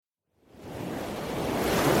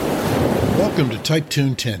Welcome to Type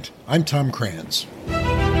Tune Tint. I'm Tom Kranz.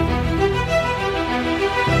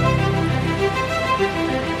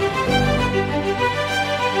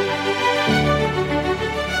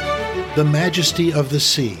 The majesty of the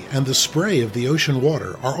sea and the spray of the ocean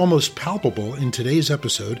water are almost palpable in today's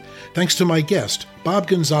episode thanks to my guest, Bob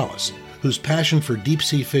Gonzalez, whose passion for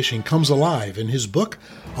deep-sea fishing comes alive in his book,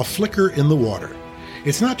 A Flicker in the Water.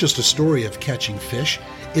 It's not just a story of catching fish,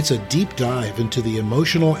 it's a deep dive into the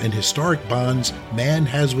emotional and historic bonds man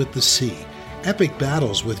has with the sea, epic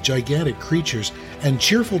battles with gigantic creatures, and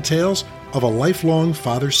cheerful tales of a lifelong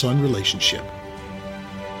father-son relationship.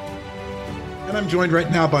 And I'm joined right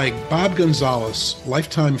now by Bob Gonzalez,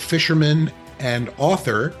 lifetime fisherman and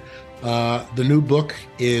author. The new book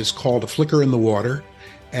is called A Flicker in the Water,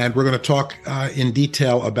 and we're going to talk in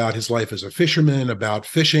detail about his life as a fisherman, about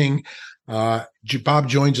fishing. Bob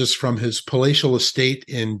joins us from his palatial estate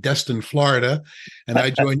in Destin, Florida, and I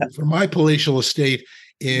join you from my palatial estate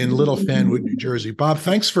in Little Fanwood, New Jersey. Bob,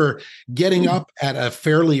 thanks for getting up at a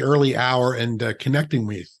fairly early hour and connecting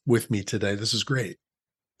with me today. This is great.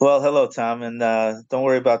 Well, hello, Tom, and don't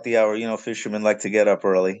worry about the hour. You know, fishermen like to get up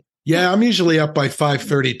early. Yeah, I'm usually up by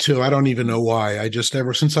 5:32. I don't even know why.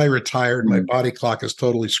 Ever since I retired, my body clock is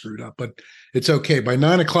totally screwed up, but it's okay. By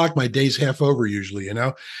 9 o'clock, my day's half over usually, you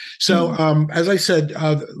know? So as I said,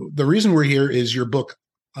 the reason we're here is your book,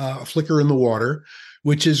 A Flicker in the Water,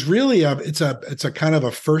 which is really it's a kind of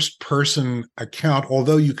a first person account,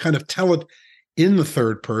 although you kind of tell it in the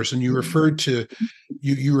third person. You referred to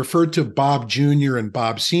Bob Jr. and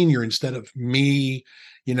Bob Sr. instead of me,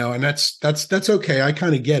 you know, and that's okay. I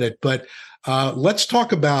kind of get it. But let's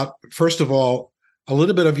talk about, first of all, a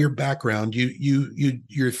little bit of your background.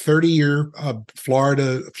 You're 30-year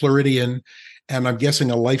Floridian, and I'm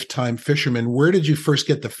guessing a lifetime fisherman. Where did you first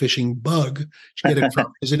get the fishing bug? Did you get it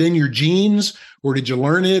from? Is it in your genes, or did you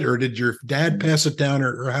learn it, or did your dad pass it down,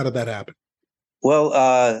 or how did that happen? Well,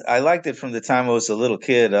 I liked it from the time I was a little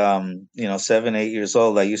kid. 7, 8 years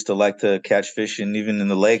old. I used to like to catch fish, and even in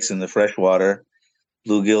the lakes, in the freshwater,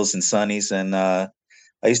 bluegills and sunnies. And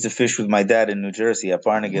I used to fish with my dad in New Jersey at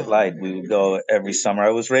Barnegat Light. We would go every summer.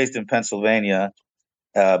 I was raised in Pennsylvania,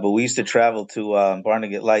 but we used to travel to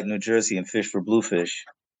Barnegat Light, New Jersey, and fish for bluefish,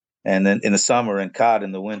 and then in the summer and cod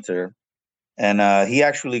in the winter. And he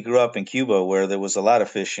actually grew up in Cuba, where there was a lot of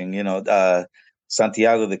fishing.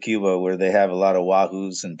 Santiago de Cuba, where they have a lot of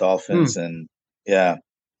wahoos and dolphins, and yeah.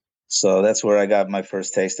 So that's where I got my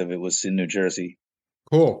first taste of it, was in New Jersey.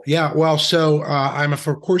 Cool. Yeah. Well, so I'm of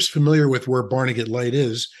course familiar with where Barnegat Light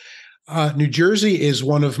is. New Jersey is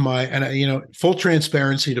one of my, and full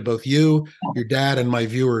transparency to both you, your dad, and my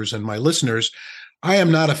viewers and my listeners, I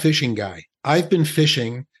am not a fishing guy. I've been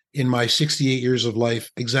fishing in my 68 years of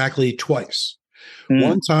life exactly twice.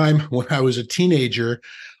 One time when I was a teenager,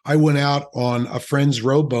 I went out on a friend's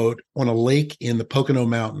rowboat on a lake in the Pocono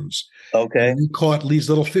Mountains. Okay. And we caught these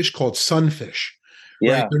little fish called sunfish.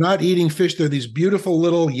 Yeah. Right? They're not eating fish. They're these beautiful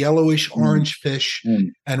little yellowish orange fish.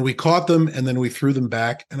 And we caught them and then we threw them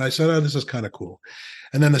back. And I said, oh, this is kind of cool.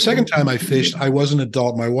 And then the second time I fished, I was an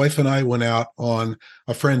adult. My wife and I went out on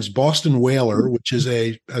a friend's Boston Whaler, which is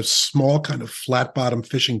a small kind of flat bottom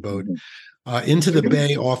fishing boat, into the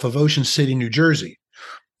bay off of Ocean City, New Jersey.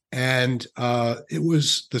 And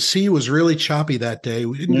the sea was really choppy that day.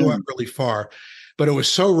 We didn't go out really far, but it was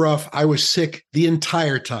so rough. I was sick the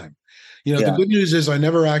entire time. The good news is I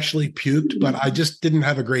never actually puked, but I just didn't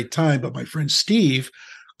have a great time. But my friend Steve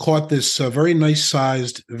caught this very nice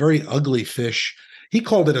sized, very ugly fish. He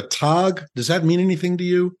called it a tog. Does that mean anything to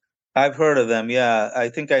you? I've heard of them. Yeah. I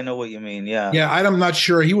think I know what you mean. Yeah. Yeah. I'm not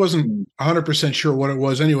sure. He wasn't 100% sure what it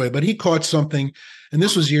was anyway, but he caught something. And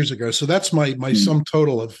this was years ago. So that's my sum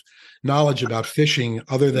total of knowledge about fishing,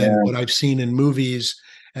 other than what I've seen in movies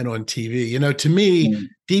and on TV. To me,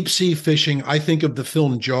 deep sea fishing, I think of the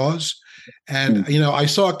film Jaws. And, I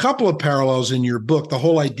saw a couple of parallels in your book, the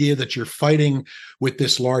whole idea that you're fighting with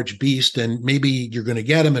this large beast and maybe you're going to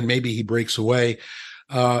get him and maybe he breaks away.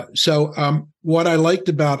 So what I liked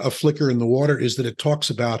about A Flicker in the Water is that it talks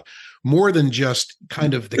about more than just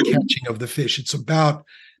kind of the catching of the fish. It's about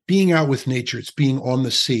being out with nature. It's being on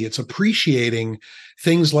the sea. It's appreciating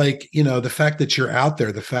things like, the fact that you're out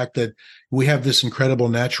there, the fact that we have this incredible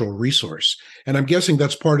natural resource. And I'm guessing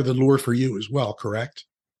that's part of the lure for you as well, correct?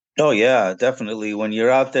 Oh, yeah, definitely. When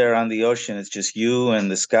you're out there on the ocean, it's just you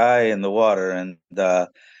and the sky and the water. And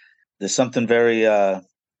there's something very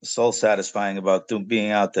soul satisfying about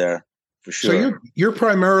being out there, for sure. So you're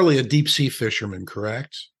primarily a deep sea fisherman,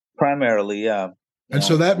 correct? Primarily, yeah. And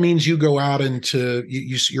so that means you go out into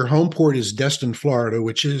your home port is Destin, Florida,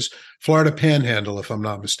 which is Florida Panhandle, if I'm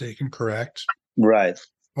not mistaken, correct? Right.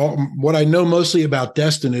 What I know mostly about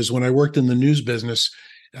Destin is when I worked in the news business,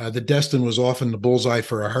 the Destin was often the bullseye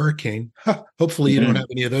for a hurricane. Hopefully, you don't Mhm. have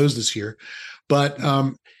any of those this year. But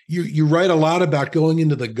you write a lot about going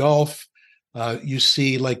into the Gulf. You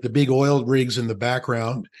see like the big oil rigs in the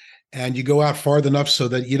background, and you go out far enough so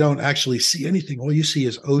that you don't actually see anything. All you see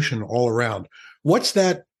is ocean all around. What's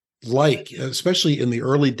that like, especially in the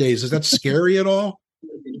early days? Is that scary at all?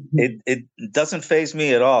 It doesn't phase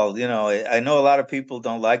me at all. You know, I know a lot of people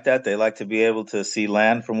don't like that. They like to be able to see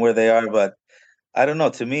land from where they are, but I don't know.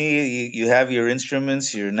 To me, you have your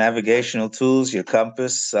instruments, your navigational tools, your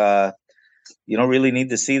compass. You don't really need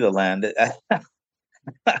to see the land.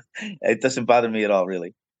 It doesn't bother me at all,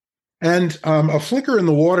 really. And A Flicker in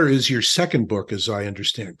the Water is your second book, as I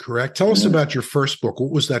understand, correct? Tell us Mhm. about your first book.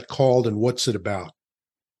 What was that called and what's it about?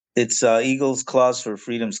 It's Eagles Claws for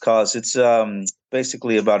Freedom's Cause. It's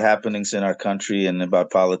basically about happenings in our country and about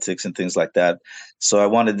politics and things like that. So I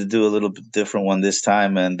wanted to do a little bit different one this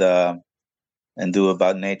time and do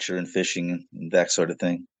about nature and fishing and that sort of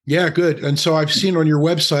thing. Yeah, good. And so I've seen on your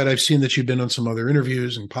website, I've seen that you've been on some other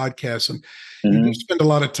interviews and podcasts, and you do Hmm. spend a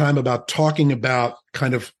lot of time about talking about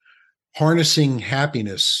kind of harnessing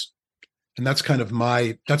happiness. And that's kind of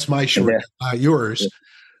my short, Yeah. yours.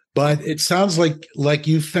 But it sounds like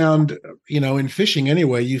you found, in fishing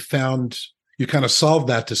anyway, you kind of solved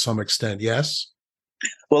that to some extent. Yes.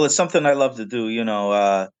 Well, it's something I love to do, you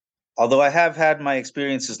know. Although I have had my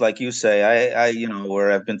experiences, like you say,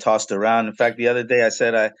 where I've been tossed around. In fact, the other day I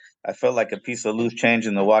said I felt like a piece of loose change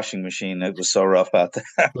in the washing machine. It was so rough out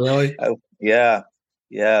there. Really? Yeah,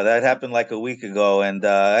 yeah, that happened like a week ago, and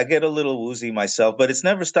I get a little woozy myself, but it's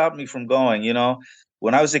never stopped me from going. You know,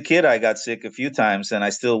 when I was a kid, I got sick a few times, and I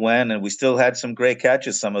still went, and we still had some great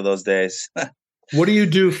catches some of those days. What do you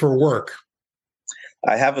do for work?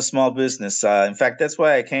 I have a small business. In fact, that's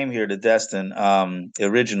why I came here to Destin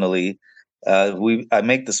originally. I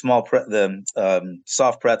make the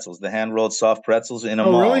soft pretzels, the hand rolled soft pretzels in a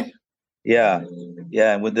Oh, mall. really? Yeah,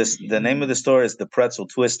 yeah. And with this, the name of the store is the Pretzel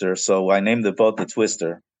Twister, so I named the boat the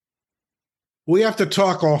Twister. We have to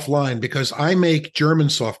talk offline because I make German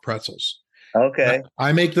soft pretzels. Okay.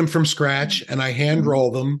 I make them from scratch and I hand Hmm.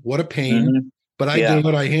 roll them. What a pain. Hmm. But I do Yeah.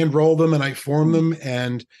 it. I hand roll them and I form them.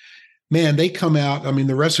 And man, they come out. I mean,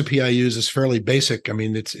 the recipe I use is fairly basic. I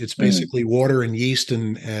mean, it's Mm. basically water and yeast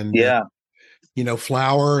and Yeah.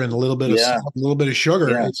 flour and a little bit of Yeah. salt, a little bit of sugar.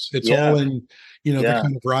 Yeah. It's all Yeah. in, the Yeah.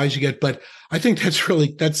 kind of rise you get. But I think that's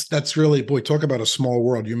really, boy, talk about a small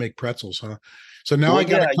world. You make pretzels, huh? So now I Well,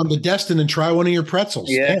 got to yeah. come to Destin and try one of your pretzels.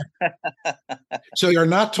 Yeah. Damn. So you're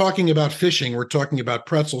not talking about fishing. We're talking about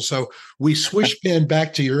pretzels. So we swish pan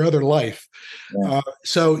back to your other life. Yeah.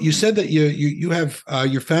 So you said that you have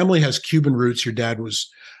your family has Cuban roots. Your dad was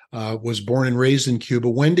born and raised in Cuba.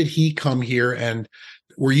 When did he come here? And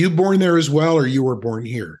were you born there as well, or you were born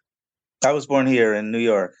here? I was born here in New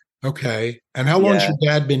York. Okay. And how long's Yeah.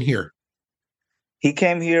 your dad been here? He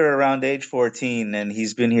came here around age 14 and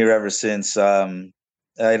he's been here ever since. I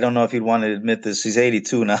don't know if he'd want to admit this. He's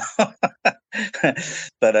 82 now.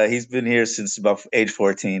 But he's been here since about age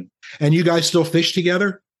 14. And you guys still fish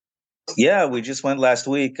together? Yeah, we just went last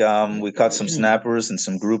week. We caught some snappers and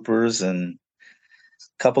some groupers and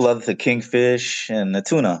a couple other kingfish and a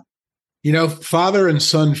tuna. Father and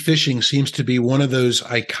son fishing seems to be one of those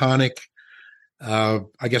iconic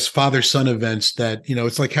I guess father son events that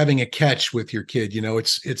it's like having a catch with your kid.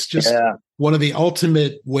 It's just Yeah. one of the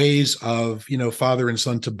ultimate ways of father and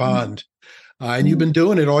son to bond. And you've Mhm. been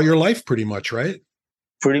doing it all your life, pretty much, right?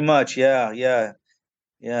 Pretty much. Yeah. Yeah.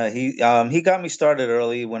 Yeah. He got me started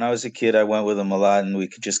early. When I was a kid, I went with him a lot and we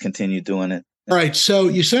could just continue doing it. All right. So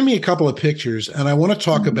you sent me a couple of pictures, and I want to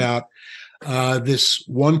talk Mhm. about this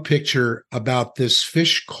one picture about this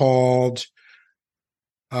fish called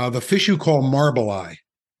the fish you call marble eye.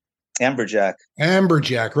 Amberjack.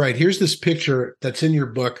 Amberjack, right. Here's this picture that's in your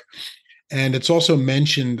book. And it's also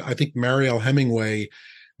mentioned, I think Mariel Hemingway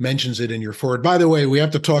mentions it in your forward. By the way, we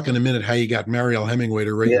have to talk in a minute how you got Mariel Hemingway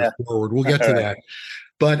to write your Yeah. forward. We'll All get to right. that.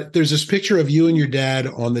 But there's this picture of you and your dad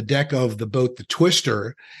on the deck of the boat, the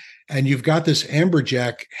Twister, and you've got this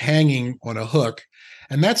amberjack hanging on a hook.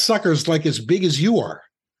 And that sucker's like as big as you are.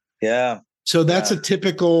 Yeah. So that's Yeah. a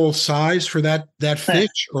typical size for that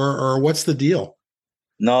fish, or what's the deal?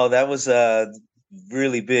 No, that was a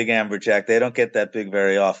really big amberjack. They don't get that big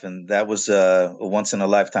very often. That was a once in a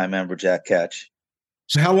lifetime amberjack catch.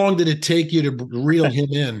 So how long did it take you to reel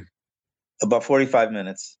him in? About 45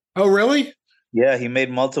 minutes. Oh, really? Yeah, he made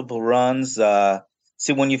multiple runs.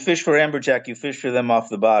 See, when you fish for amberjack, you fish for them off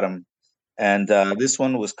the bottom. And this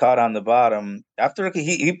one was caught on the bottom. After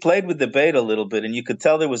he played with the bait a little bit, and you could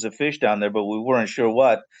tell there was a fish down there, but we weren't sure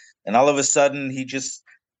what. And all of a sudden, he just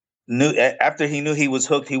knew. After he knew he was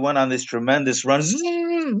hooked, he went on this tremendous run.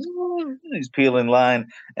 He's peeling line,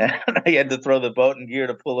 and I had to throw the boat in gear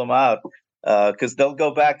to pull him out because they'll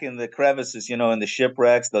go back in the crevices, in the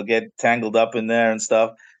shipwrecks. They'll get tangled up in there and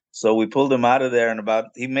stuff. So we pulled him out of there, and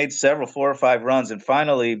he made 4 or 5 runs, and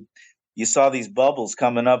finally you saw these bubbles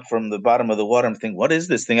coming up from the bottom of the water. I'm thinking, what is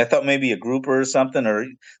this thing? I thought maybe a grouper or something, or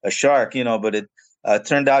a shark, but it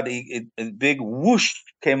turned out a big whoosh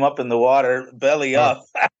came up in the water, belly up,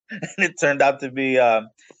 and it turned out to be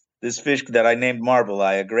this fish that I named Marble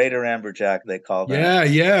Eye, a greater amberjack, they call that.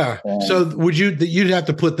 Yeah. So you'd have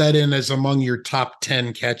to put that in as among your top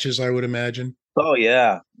 10 catches, I would imagine. Oh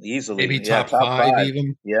yeah, easily. Maybe top 5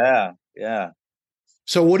 even. Yeah.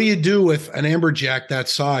 So what do you do with an amberjack that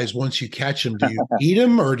size once you catch him? Do you eat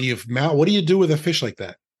him, or do you mount? What do you do with a fish like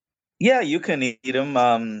that? Yeah, you can eat him.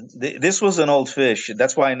 This was an old fish.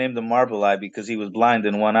 That's why I named him Marble Eye, because he was blind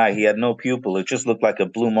in one eye. He had no pupil. It just looked like a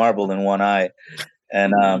blue marble in one eye.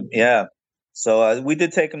 And so we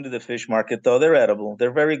did take him to the fish market, though. They're edible.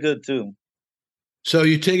 They're very good too. So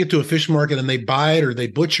you take it to a fish market and they buy it, or they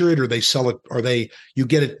butcher it, or they sell it, or you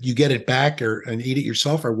get it back and eat it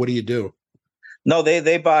yourself, or what do you do? No,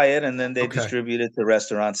 they buy it and then they distribute it to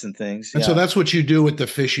restaurants and things. And so that's what you do with the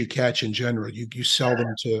fish you catch in general. You sell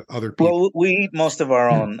them to other people. Well, we eat most of our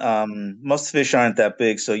own. Most fish aren't that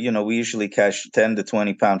big, so we usually catch 10 to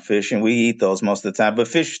 20 pound fish, and we eat those most of the time. But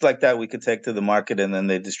fish like that we could take to the market and then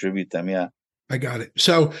they distribute them. Yeah. I got it.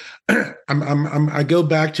 So I go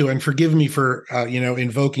back to, and forgive me for,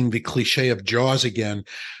 invoking the cliche of Jaws again,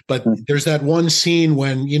 but there's that one scene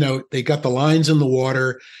when, they got the lines in the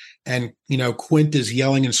water and, Quint is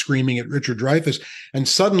yelling and screaming at Richard Dreyfuss, and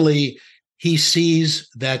suddenly he sees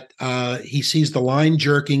the line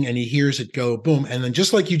jerking and he hears it go boom. And then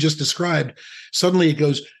just like you just described, suddenly it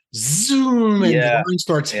goes zoom and the line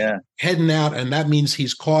starts heading out. And that means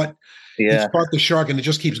he's caught. He's caught the shark, and it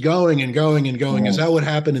just keeps going and going and going. Is that what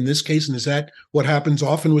happened in this case? And is that what happens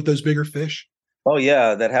often with those bigger fish? Oh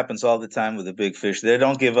yeah, that happens all the time with the big fish. They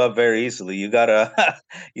don't give up very easily. You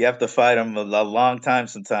have to fight them a long time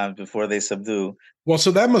sometimes before they subdue. Well,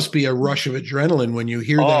 so that must be a rush of adrenaline when you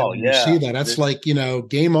hear that, when you see that. That's like,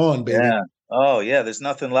 game on, baby. Yeah. Oh yeah, there's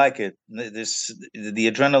nothing like it.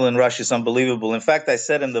 The adrenaline rush is unbelievable. In fact, I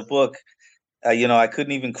said in the book, I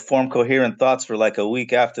couldn't even form coherent thoughts for like a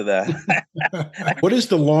week after that. What is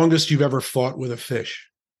the longest you've ever fought with a fish?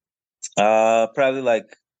 Probably like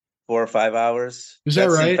 4 or 5 hours. Is that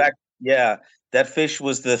right? In fact, yeah. That fish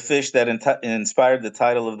was the fish that inspired the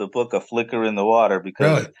title of the book, A Flicker in the Water,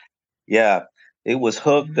 because it was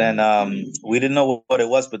hooked, and we didn't know what it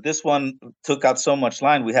was, but this one took out so much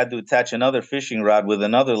line, we had to attach another fishing rod with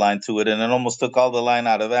another line to it, and it almost took all the line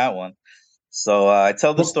out of that one. So I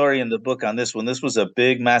tell the story in the book on this one. This was a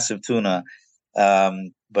big, massive tuna.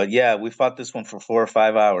 But yeah, we fought this one for 4 or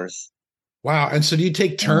 5 hours. Wow. And so do you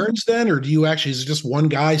take turns then, or is it just one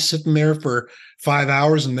guy sitting there for 5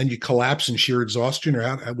 hours and then you collapse in sheer exhaustion,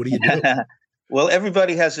 or what do you do? Well,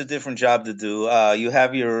 everybody has a different job to do. You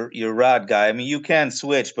have your rod guy. I mean, you can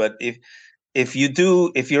switch, but if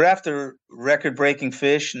you're after record-breaking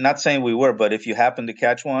fish, not saying we were, but if you happen to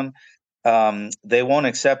catch one, they won't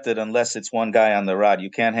accept it unless it's one guy on the rod. You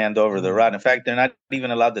can't hand over the rod. In fact, they're not even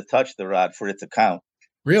allowed to touch the rod for it to count.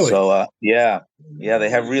 Really? So, they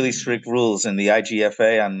have really strict rules in the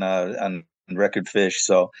IGFA on record fish.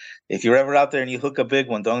 So if you're ever out there and you hook a big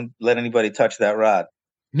one, don't let anybody touch that rod.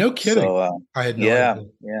 No kidding. So, I had no idea.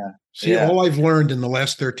 Yeah. See, all I've learned in the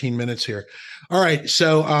last 13 minutes here. All right.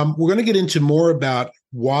 So we're going to get into more about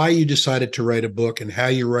why you decided to write a book and how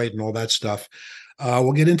you write and all that stuff.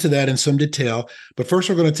 We'll get into that in some detail. But first,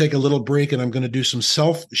 we're going to take a little break, and I'm going to do some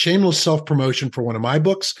shameless self-promotion for one of my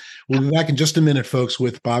books. We'll be back in just a minute, folks,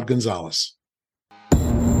 with Bob Gonzalez.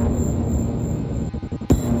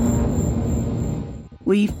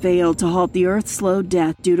 We failed to halt the Earth's slow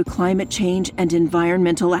death due to climate change and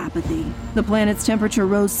environmental apathy. The planet's temperature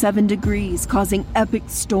rose 7 degrees, causing epic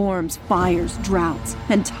storms, fires, droughts,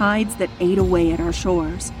 and tides that ate away at our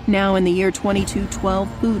shores. Now in the year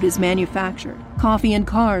 2212, food is manufactured. Coffee and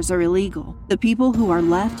cars are illegal. The people who are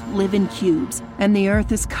left live in cubes, and the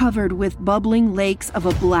Earth is covered with bubbling lakes of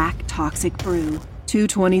a black, toxic brew. Two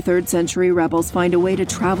 23rd century rebels find a way to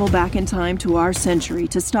travel back in time to our century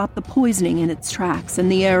to stop the poisoning in its tracks and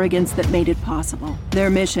the arrogance that made it possible. Their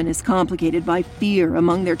mission is complicated by fear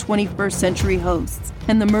among their 21st century hosts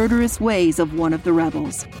and the murderous ways of one of the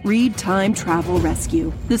rebels. Read Time Travel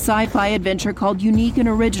Rescue, the sci-fi adventure called unique and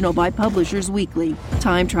original by Publishers Weekly.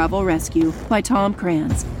 Time Travel Rescue by Tom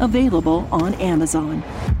Kranz, available on Amazon.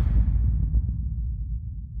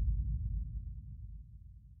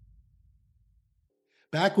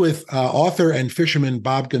 Back with author and fisherman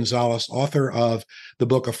Bob Gonzalez, author of the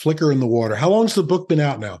book A Flicker in the Water. How long's the book been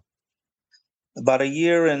out now? About a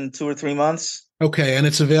year and 2 or 3 months. Okay, and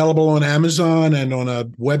it's available on Amazon and on a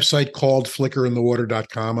website called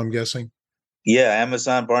flickerinthewater.com, I'm guessing? Yeah,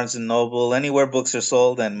 Amazon, Barnes & Noble, anywhere books are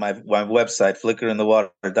sold, and my website,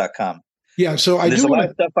 flickerinthewater.com. Yeah, so There's a lot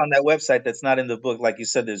of stuff on that website that's not in the book. Like you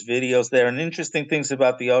said, there's videos there and interesting things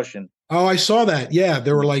about the ocean. Oh, I saw that. Yeah,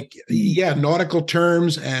 there were nautical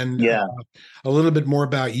terms and a little bit more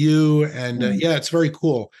about you. And it's very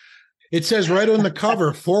cool. It says right on the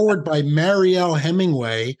cover, forward by Mariel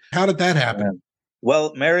Hemingway. How did that happen?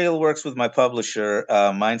 Well, Mariel works with my publisher,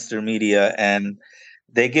 Mindster Media, and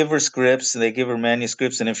they give her scripts and they give her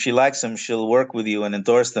manuscripts. And if she likes them, she'll work with you and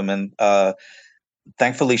endorse them. And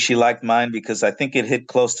thankfully, she liked mine because I think it hit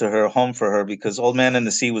close to her home for her, because Old Man and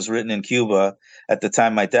the Sea was written in Cuba at the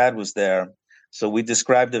time my dad was there. So we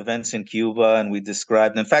described events in Cuba, and we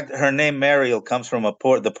described, in fact, her name Mariel comes from the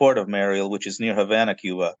port of Mariel, which is near Havana,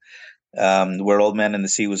 Cuba, where Old Man and the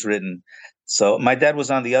Sea was written. So my dad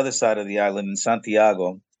was on the other side of the island in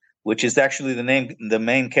Santiago, which is actually the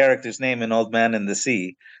main character's name in Old Man and the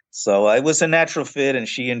Sea. So it was a natural fit, and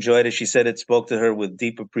she enjoyed it. She said it spoke to her with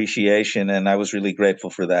deep appreciation, and I was really grateful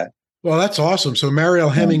for that. Well, that's awesome. So Mariel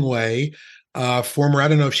Hemingway, former, I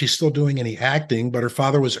don't know if she's still doing any acting, but her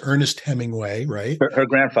father was Ernest Hemingway, right? Her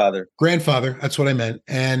grandfather. Grandfather, that's what I meant.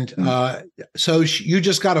 And so you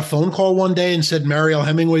just got a phone call one day and said Mariel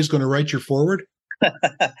Hemingway is going to write your forward?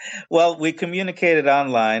 Well, we communicated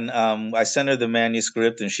online. I sent her the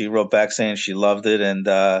manuscript, and she wrote back saying she loved it, and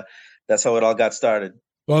that's how it all got started.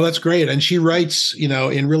 Well, that's great. And she writes,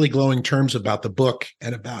 in really glowing terms about the book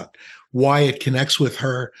and about why it connects with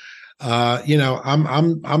her. I'm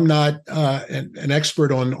not an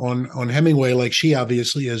expert on Hemingway like she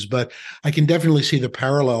obviously is, but I can definitely see the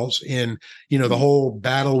parallels in, the whole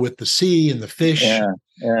battle with the sea and the fish. Yeah.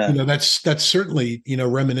 That's certainly,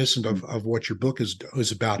 reminiscent of what your book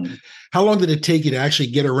is about. How long did it take you to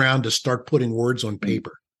actually get around to start putting words on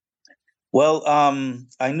paper? Well,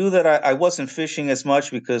 I knew that I wasn't fishing as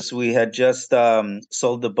much because we had just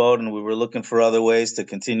sold the boat and we were looking for other ways to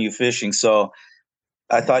continue fishing. So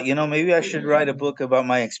I thought, maybe I should write a book about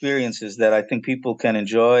my experiences that I think people can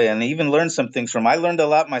enjoy and even learn some things from. I learned a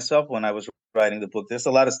lot myself when I was writing the book. There's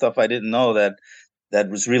a lot of stuff I didn't know that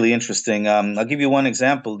was really interesting. I'll give you one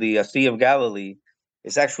example. The Sea of Galilee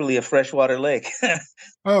is actually a freshwater lake.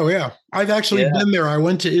 Oh, yeah. I've actually been there. I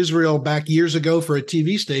went to Israel back years ago for a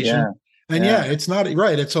TV station. Yeah. And it's not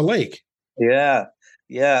right. It's a lake. Yeah.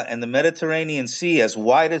 Yeah. And the Mediterranean Sea, as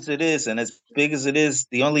wide as it is and as big as it is,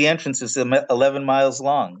 the only entrance is 11 miles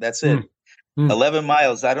long. That's it. 11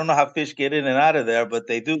 miles. I don't know how fish get in and out of there, but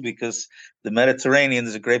they do, because the Mediterranean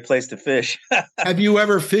is a great place to fish. Have you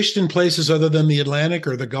ever fished in places other than the Atlantic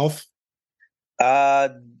or the Gulf?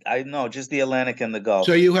 I know just the Atlantic and the Gulf.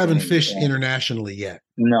 So you haven't fished internationally yet?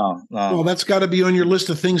 No. Well, that's got to be on your list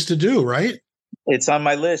of things to do, right? It's on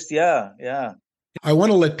my list. Yeah. I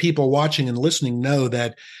want to let people watching and listening know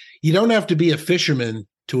that you don't have to be a fisherman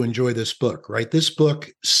to enjoy this book, right? This book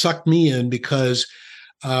sucked me in because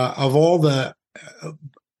of all the,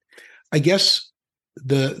 I guess,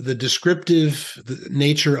 the descriptive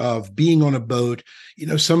nature of being on a boat,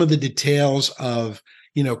 some of the details of,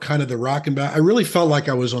 kind of the rock and bow. I really felt like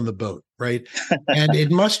I was on the boat, right? And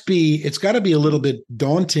it's got to be a little bit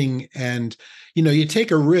daunting. And, you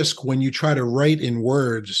take a risk when you try to write in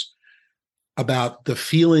words about the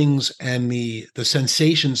feelings and the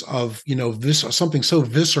sensations of, something so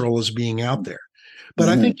visceral as being out there. But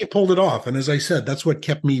I think you pulled it off. And as I said, that's what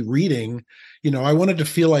kept me reading. I wanted to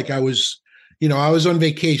feel like I was on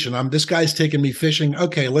vacation. This guy's taking me fishing.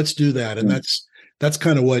 Okay, let's do that. And that's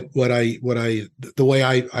kind of the way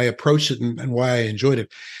I approached it and why I enjoyed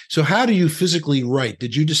it. So how do you physically write?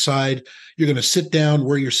 Did you decide you're going to sit down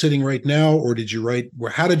where you're sitting right now, or did you write?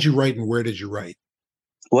 How did you write and where did you write?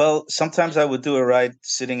 Well, sometimes I would do it right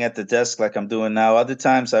sitting at the desk like I'm doing now. Other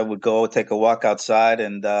times I would go take a walk outside,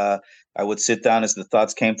 and I would sit down as the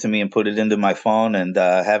thoughts came to me and put it into my phone and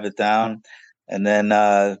have it down. And then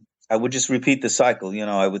I would just repeat the cycle.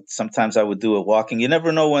 Sometimes I would do it walking. You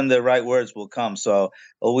never know when the right words will come. So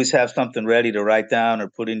always have something ready to write down or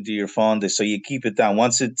put into your phone so you keep it down.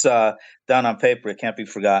 Once it's down on paper, it can't be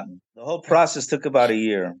forgotten. The whole process took about a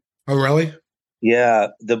year. Oh, really? Yeah,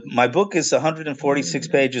 my book is 146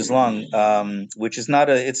 pages long, which is not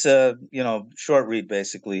it's a short read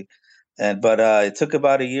basically, but it took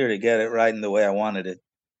about a year to get it right in the way I wanted it.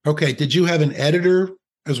 Okay. Did you have an editor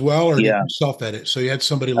as well, or did Yeah, you self-edit? So you had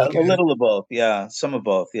somebody a look at it? little of both. Yeah, some of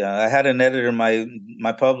both. Yeah, I had an editor, my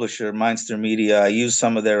publisher, Mindster Media. I used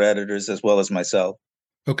some of their editors as well as myself.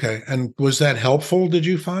 Okay. And was that helpful, did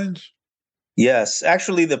you find? Yes,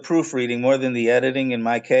 actually, the proofreading more than the editing in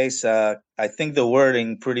my case. I think the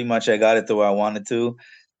wording pretty much I got it the way I wanted to.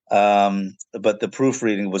 But the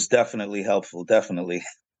proofreading was definitely helpful. Definitely.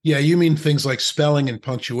 Yeah, you mean things like spelling and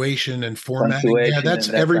punctuation and formatting. Yeah, Punctuation that's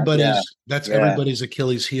and that kind. Yeah, that's yeah, everybody's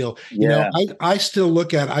Achilles heel. yeah. I still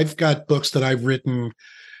look at I've got books that I've written.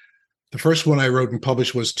 The first one I wrote and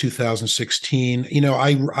published was 2016.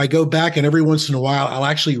 I go back and every once in a while I'll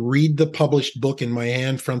actually read the published book in my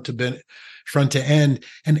hand front to end,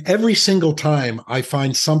 and every single time I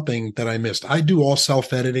find something that I missed. I do all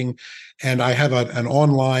self-editing, and I have an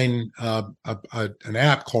online an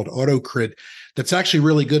app called AutoCrit that's actually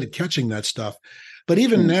really good at catching that stuff. But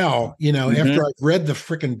even now, Mm-hmm. after I've read the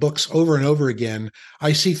frickin' books over and over again,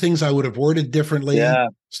 I see things I would have worded differently, Yeah,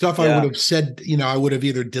 stuff I would yeah, have said, I would have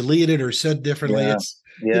either deleted or said differently. yeah, It's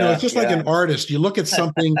yeah, just like yeah, an artist. You look at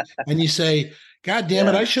something and you say, God damn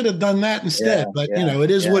it, yeah, I should have done that yeah, instead. But, yeah, it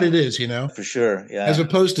is what yeah. it is, For sure. as Yeah.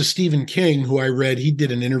 opposed to Stephen King, who I read, he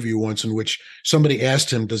did an interview once in which somebody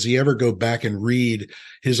asked him, does he ever go back and read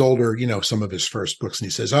his older, some of his first books? And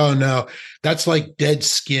he says, oh, no, that's like dead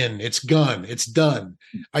skin. It's gone. It's done.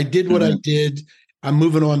 I did what I Mm-hmm. did. I'm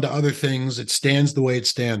moving on to other things. It stands the way it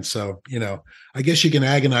stands. So, I guess you can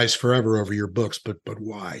agonize forever over your books, but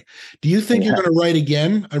why? Do you think you're Yeah. going to write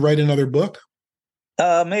again? I write another book?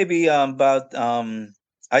 Maybe about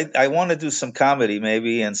I want to do some comedy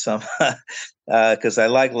maybe and some because I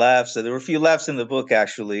like laughs. So there were a few laughs in the book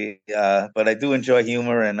actually, but I do enjoy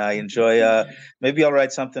humor and I enjoy maybe I'll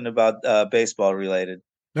write something about baseball related.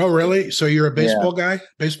 No, really? So you're a Yeah. baseball guy,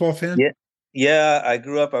 baseball fan? Yeah. Yeah, I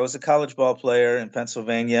grew up. I was a college ball player in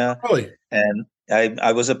Pennsylvania, Really? and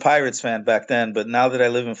I was a Pirates fan back then. But now that I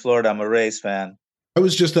live in Florida, I'm a Rays fan. I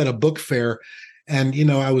was just at a book fair, and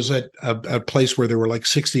I was at a place where there were like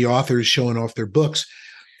 60 authors showing off their books.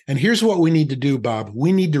 And here's what we need to do, Bob.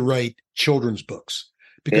 We need to write children's books,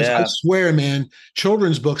 because I Yeah, swear, man,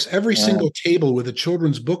 children's books, every yeah, single table with a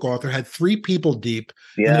children's book author had three people deep,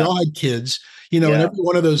 and they yeah, all had kids, and yeah, every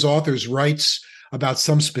one of those authors writes about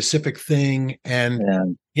some specific thing. And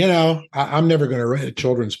yeah. I'm never going to write a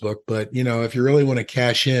children's book, but if you really want to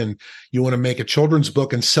cash in, you want to make a children's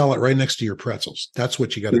book and sell it right next to your pretzels. That's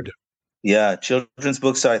what you got to do. Yeah, children's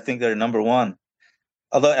books are, I think they're number one.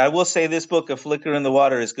 Although I will say this book, A Flicker in the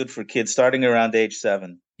Water, is good for kids starting around age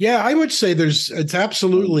 7. Yeah, I would say it's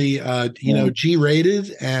absolutely Yeah,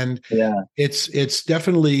 G-rated, and yeah, it's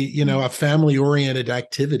definitely a family-oriented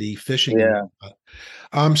activity, fishing and yeah.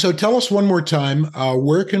 whatnot. So tell us one more time,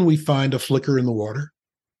 where can we find A Flicker in the Water?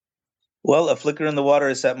 Well, A Flicker in the Water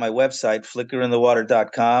is at my website,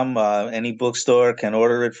 flickerinthewater.com. Any bookstore can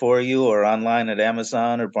order it for you, or online at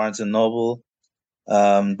Amazon or Barnes and Noble.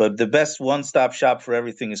 But the best one-stop shop for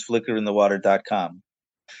everything is flickerinthewater.com.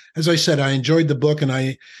 As I said, I enjoyed the book, and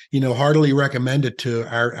I heartily recommend it to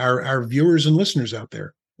our viewers and listeners out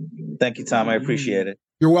there. Thank you, Tom. I appreciate it.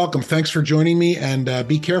 You're welcome. Thanks for joining me, and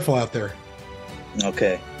be careful out there.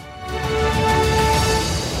 Okay.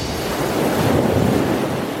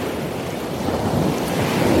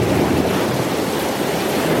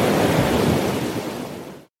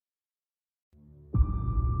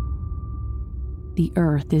 The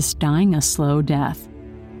Earth is dying a slow death.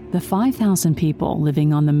 The 5,000 people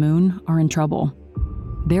living on the moon are in trouble.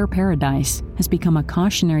 Their paradise has become a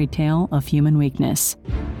cautionary tale of human weakness.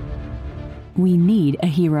 We need a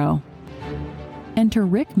hero. Enter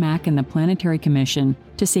Rick Mack and the Planetary Commission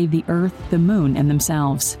to save the Earth, the Moon, and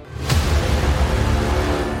themselves.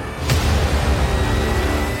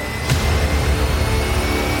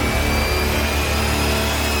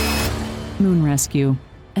 Moon Rescue: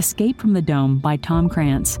 Escape from the Dome by Tom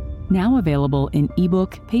Krantz. Now available in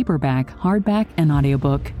ebook, paperback, hardback, and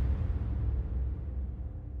audiobook.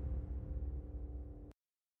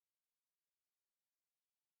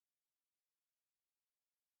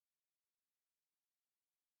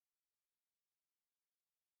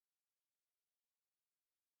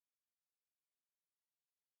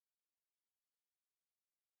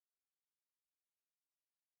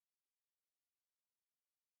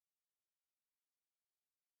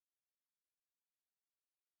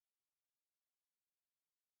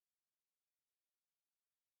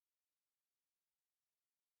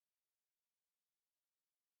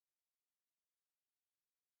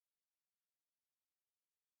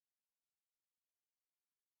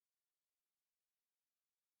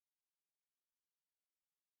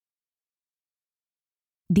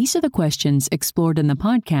 These are the questions explored in the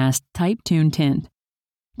podcast Type Tune Tint.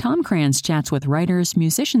 Tom Kranz chats with writers,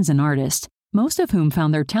 musicians, and artists, most of whom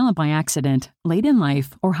found their talent by accident, late in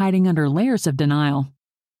life, or hiding under layers of denial.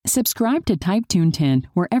 Subscribe to Type Tune Tint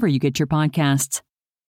wherever you get your podcasts.